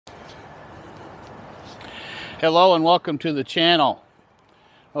Hello and welcome to the channel.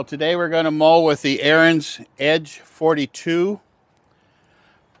 Well, today we're going to mow with the Ariens EDGE 42.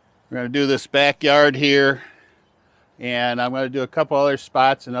 We're going to do this backyard here, and I'm going to do a couple other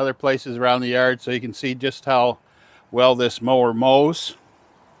spots and other places around the yard so you can see just how well this mower mows.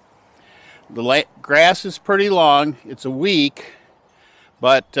 The grass is pretty long. It's a week,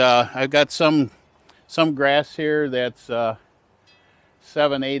 but I've got some grass here that's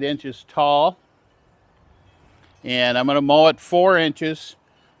 7-8 inches tall. And I'm going to mow it 4 inches.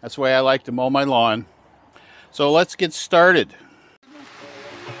 That's the way I like to mow my lawn. So let's get started.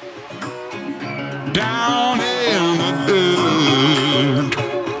 Down in the dirt.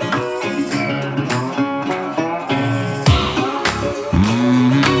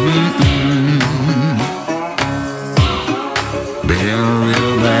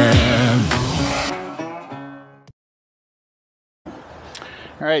 Real bad.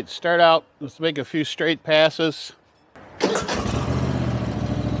 All right, start out. Let's make a few straight passes.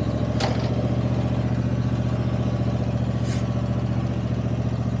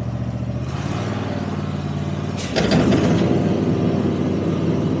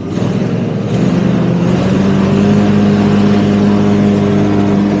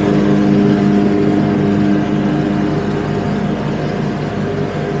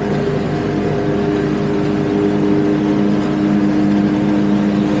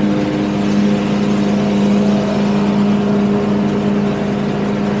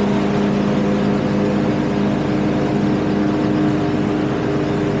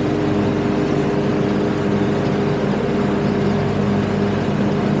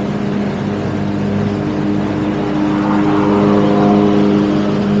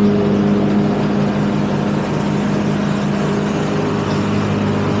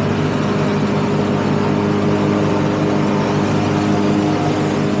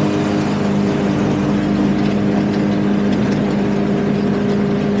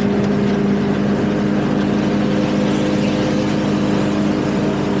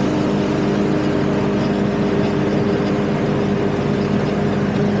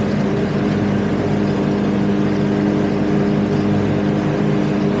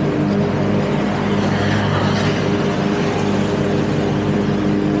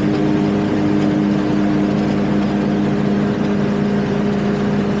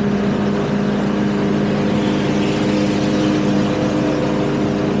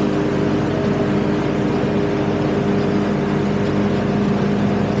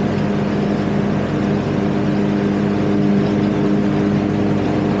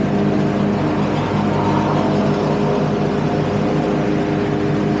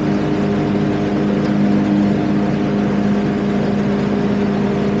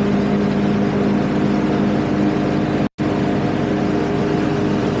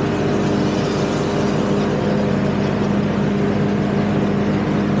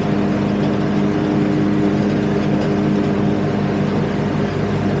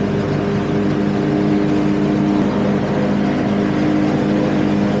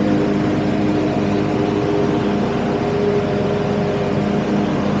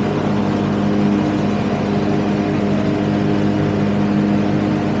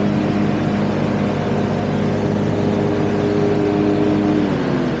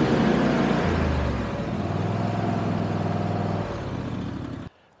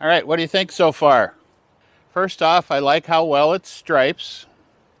 All right, what do you think so far? First off, I like how well it stripes.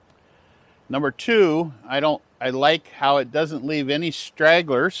 Number two, I like how it doesn't leave any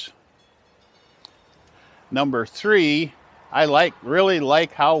stragglers. Number three, I really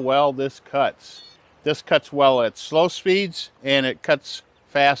like how well this cuts. This cuts well at slow speeds, and it cuts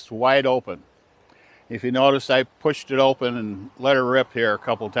fast wide open. If you notice, I pushed it open and let her rip here a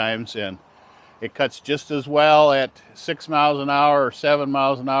couple times, and it cuts just as well at 6 miles an hour or 7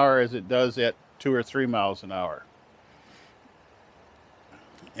 miles an hour as it does at 2 or 3 miles an hour.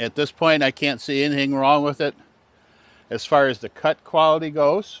 At this point, I can't see anything wrong with it as far as the cut quality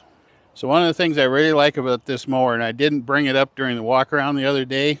goes. So one of the things I really like about this mower, and I didn't bring it up during the walk around the other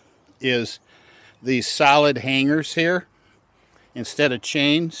day, is these solid hangers here instead of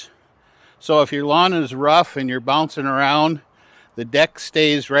chains. So if your lawn is rough and you're bouncing around, the deck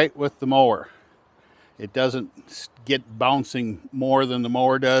stays right with the mower. It doesn't get bouncing more than the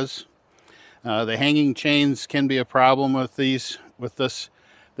mower does. The hanging chains can be a problem with this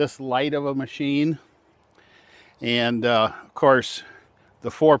light of a machine. And of course, the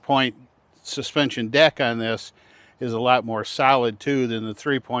 4-point suspension deck on this is a lot more solid too than the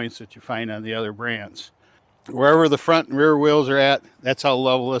 3 points that you find on the other brands. Wherever the front and rear wheels are at, that's how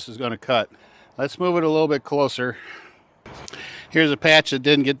level this is going to cut. Let's move it a little bit closer. Here's a patch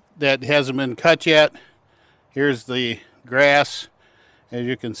that hasn't been cut yet. Here's the grass. As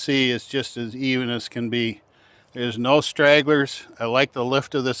you can see, it's just as even as can be. There's no stragglers. I like the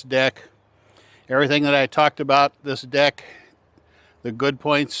lift of this deck. Everything that I talked about this deck, the good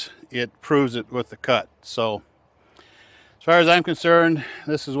points, it proves it with the cut. So as far as I'm concerned,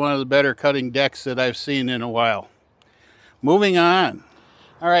 this is one of the better cutting decks that I've seen in a while. Moving on.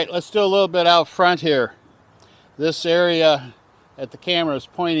 All right, let's do a little bit out front here. This area that the camera is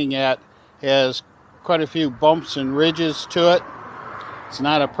pointing at has quite a few bumps and ridges to it. It's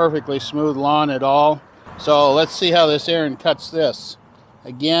not a perfectly smooth lawn at all. So let's see how this Ariens cuts this.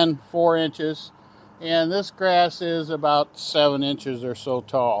 Again, 4 inches. And this grass is about 7 inches or so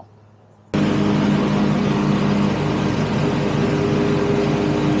tall.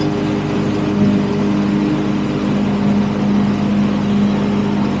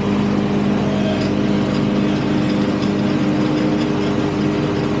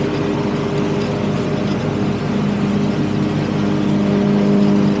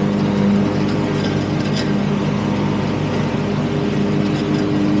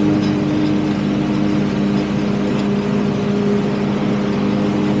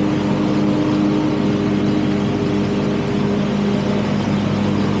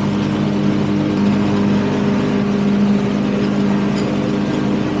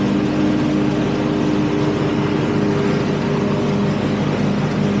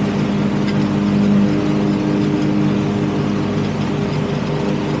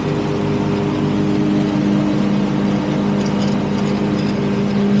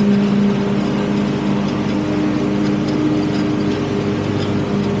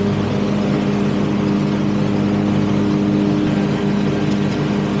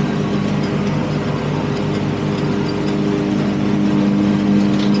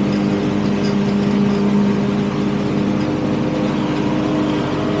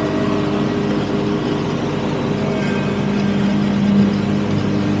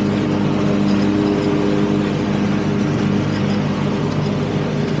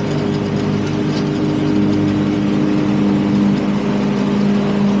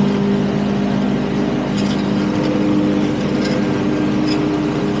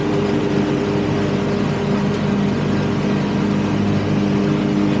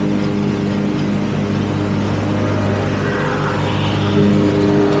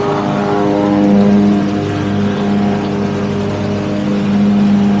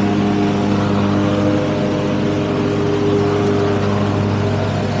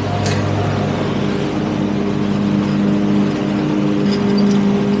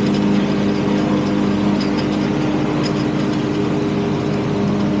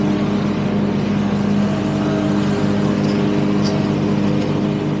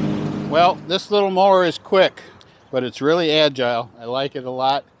 Well, this little mower is quick, but it's really agile. I like it a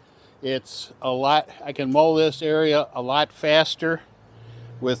lot. I can mow this area a lot faster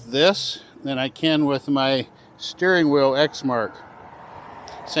with this than I can with my steering wheel X-Mark.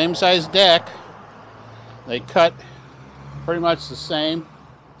 Same size deck. They cut pretty much the same,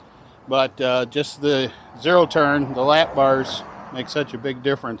 but just the zero turn, the lap bars make such a big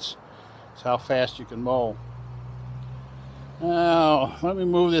difference. It's how fast you can mow. Now, let me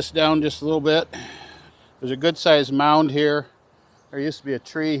move this down just a little bit. There's a good sized mound here. There used to be a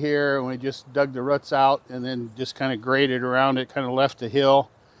tree here, and we just dug the roots out and then just kind of graded around it, kind of left a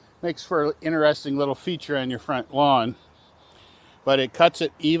hill. Makes for an interesting little feature on your front lawn. But it cuts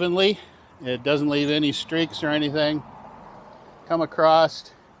it evenly. It doesn't leave any streaks or anything. Come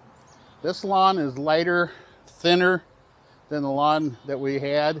across. This lawn is lighter, thinner than the lawn that we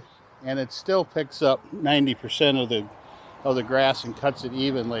had, and it still picks up 90% of the grass and cuts it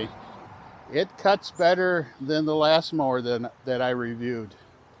evenly. It cuts better than the last mower that I reviewed.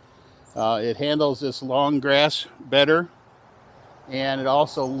 It handles this long grass better, and it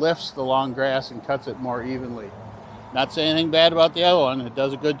also lifts the long grass and cuts it more evenly. Not saying anything bad about the other one. It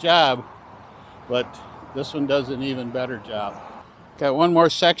does a good job, but this one does an even better job. Got one more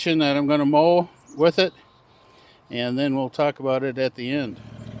section that I'm going to mow with it, and then we'll talk about it at the end.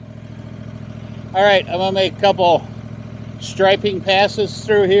 All right, I'm going to make a couple striping passes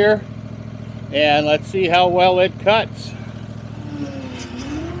through here, and let's see how well it cuts.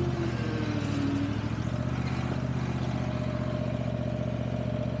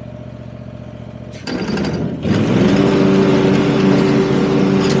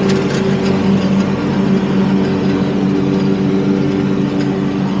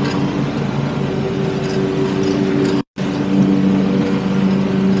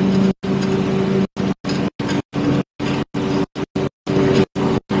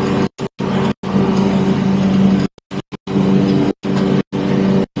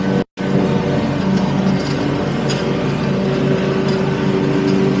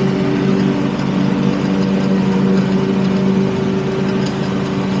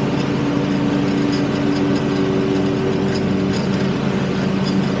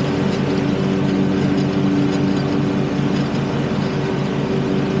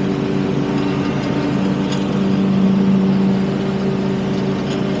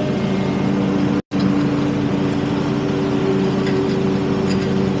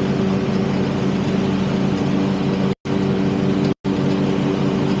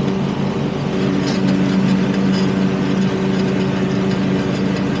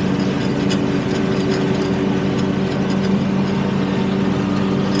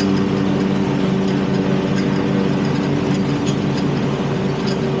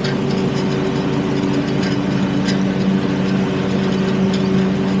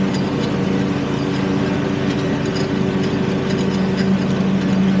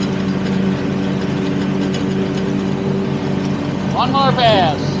 One more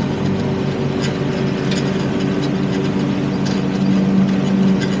pass.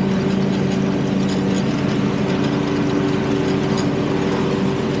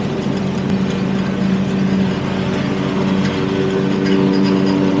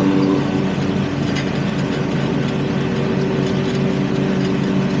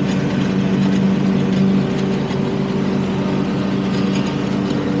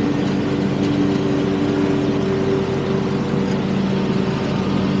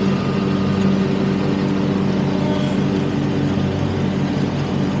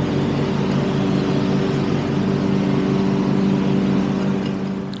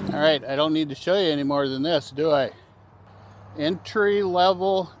 Alright, I don't need to show you any more than this, do I?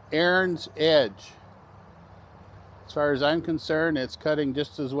 Entry-level Ariens EDGE. As far as I'm concerned, it's cutting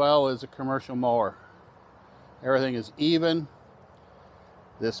just as well as a commercial mower. Everything is even.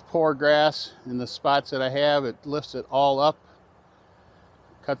 This poor grass in the spots that I have, it lifts it all up,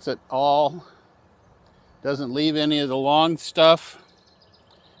 cuts it all, doesn't leave any of the long stuff.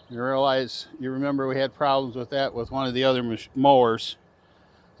 You remember we had problems with that with one of the other mowers.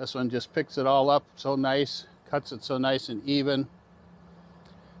 This one just picks it all up so nice, cuts it so nice and even.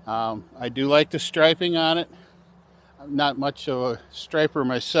 I do like the striping on it. I'm not much of a striper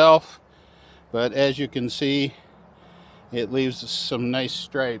myself, but as you can see, it leaves some nice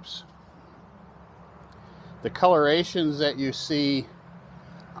stripes. The colorations that you see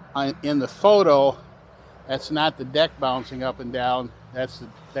in the photo, that's not the deck bouncing up and down. That's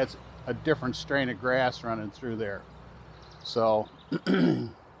a different strain of grass running through there. So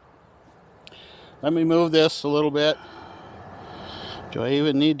let me move this a little bit. Do I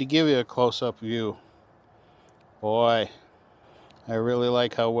even need to give you a close-up view? Boy, I really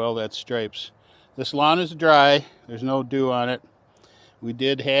like how well that stripes. This lawn is dry. There's no dew on it. We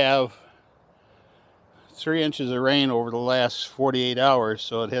did have 3 inches of rain over the last 48 hours,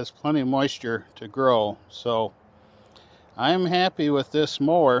 so it has plenty of moisture to grow. So I'm happy with this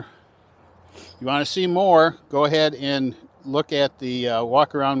mower. You want to see more, go ahead and look at the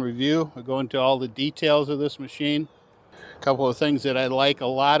walk around review. I'll go into all the details of this machine. A couple of things that I like a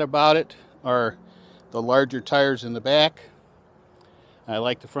lot about it are the larger tires in the back. I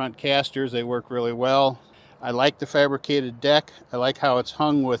like the front casters, they work really well. I like the fabricated deck. I like how it's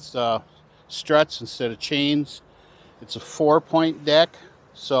hung with struts instead of chains. It's a 4-point deck,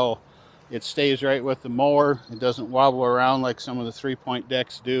 so it stays right with the mower. It doesn't wobble around like some of the 3-point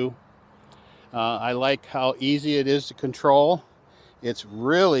decks do. I like how easy it is to control. It's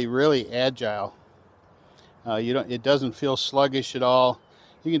really, really agile. It doesn't feel sluggish at all.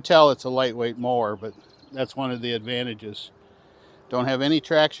 You can tell it's a lightweight mower, but that's one of the advantages. Don't have any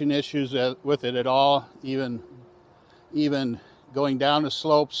traction issues with it at all. Even going down the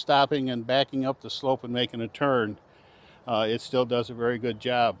slope, stopping and backing up the slope and making a turn, it still does a very good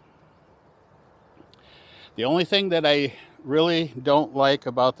job. The only thing that I really don't like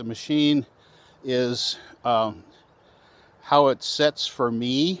about the machine is how it sets for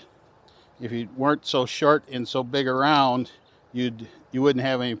me. If you weren't so short and so big around, you wouldn't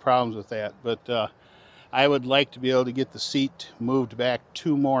have any problems with that. But I would like to be able to get the seat moved back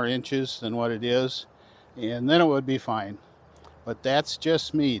 2 more inches than what it is, and then it would be fine. But that's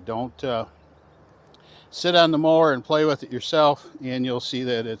just me. Don't sit on the mower and play with it yourself, and you'll see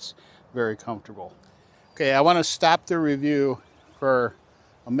that it's very comfortable. Okay, I want to stop the review for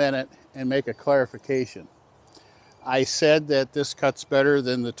a minute and make a clarification. I said that this cuts better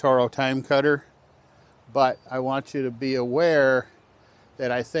than the Toro time cutter, but I want you to be aware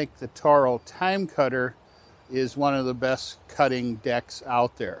that I think the Toro time cutter is one of the best cutting decks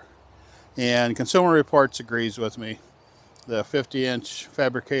out there. And Consumer Reports agrees with me. The 50-inch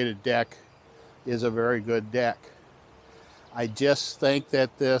fabricated deck is a very good deck. I just think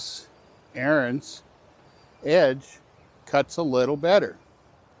that this Ariens EDGE cuts a little better.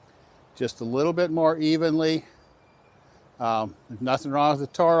 Just a little bit more evenly. There's nothing wrong with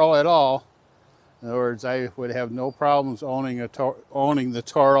the Toro at all. In other words, I would have no problems owning the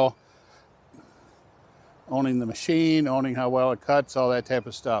Toro, owning the machine, owning how well it cuts, all that type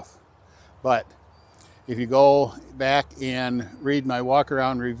of stuff. But if you go back and read my walk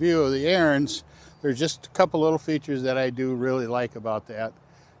around review of the Ariens, there's just a couple little features that I do really like about that.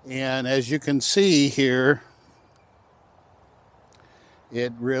 And as you can see here,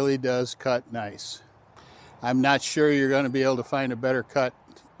 it really does cut nice. I'm not sure you're going to be able to find a better cut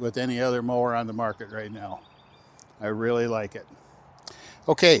with any other mower on the market right now. I really like it.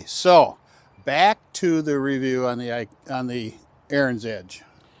 Okay, so back to the review on the Ariens EDGE.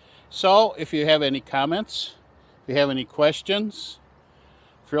 So if you have any comments, if you have any questions,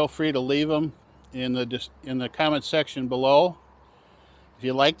 feel free to leave them in the comment section below. If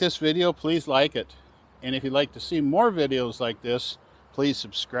you like this video, please like it. And if you'd like to see more videos like this, please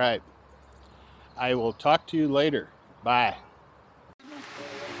subscribe. I will talk to you later. Bye.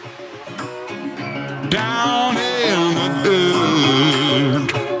 Down in the